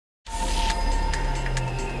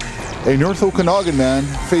A North Okanagan man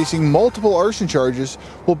facing multiple arson charges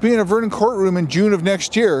will be in a Vernon courtroom in June of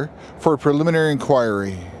next year for a preliminary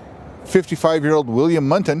inquiry. 55-year-old William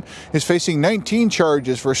Munton is facing 19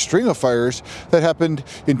 charges for a string of fires that happened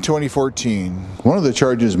in 2014. One of the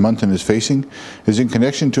charges Munton is facing is in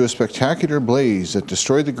connection to a spectacular blaze that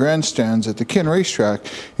destroyed the grandstands at the Kin racetrack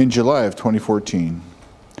in July of 2014.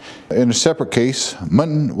 In a separate case,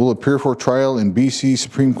 Munton will appear for trial in BC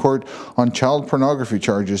Supreme Court on child pornography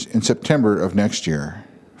charges in September of next year.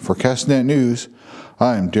 For Castanet News,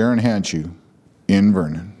 I'm Darren Handschuh in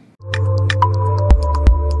Vernon.